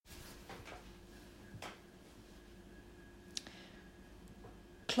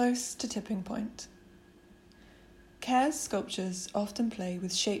Close to tipping point. Care's sculptures often play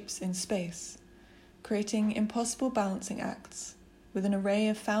with shapes in space, creating impossible balancing acts with an array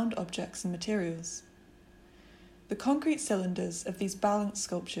of found objects and materials. The concrete cylinders of these balance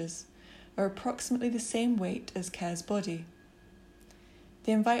sculptures are approximately the same weight as Care's body.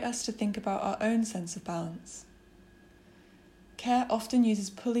 They invite us to think about our own sense of balance. Care often uses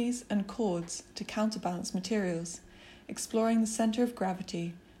pulleys and cords to counterbalance materials, exploring the centre of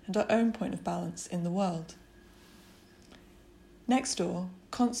gravity and our own point of balance in the world. Next door,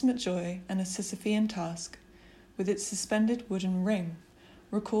 Consummate Joy and a Sisyphean Task, with its suspended wooden ring,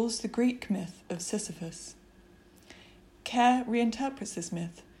 recalls the Greek myth of Sisyphus. Care reinterprets this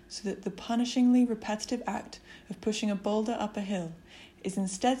myth so that the punishingly repetitive act of pushing a boulder up a hill is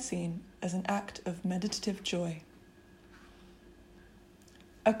instead seen as an act of meditative joy.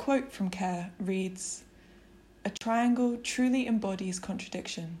 A quote from Care reads, "A triangle truly embodies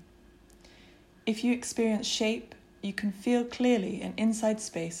contradiction. If you experience shape, you can feel clearly an inside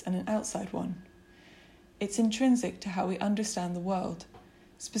space and an outside one. It's intrinsic to how we understand the world,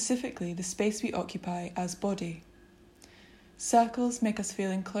 specifically the space we occupy as body. Circles make us feel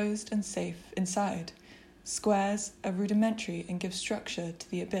enclosed and safe inside. Squares are rudimentary and give structure to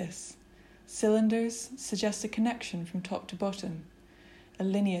the abyss. Cylinders suggest a connection from top to bottom, a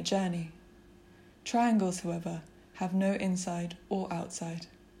linear journey. Triangles, however, have no inside or outside."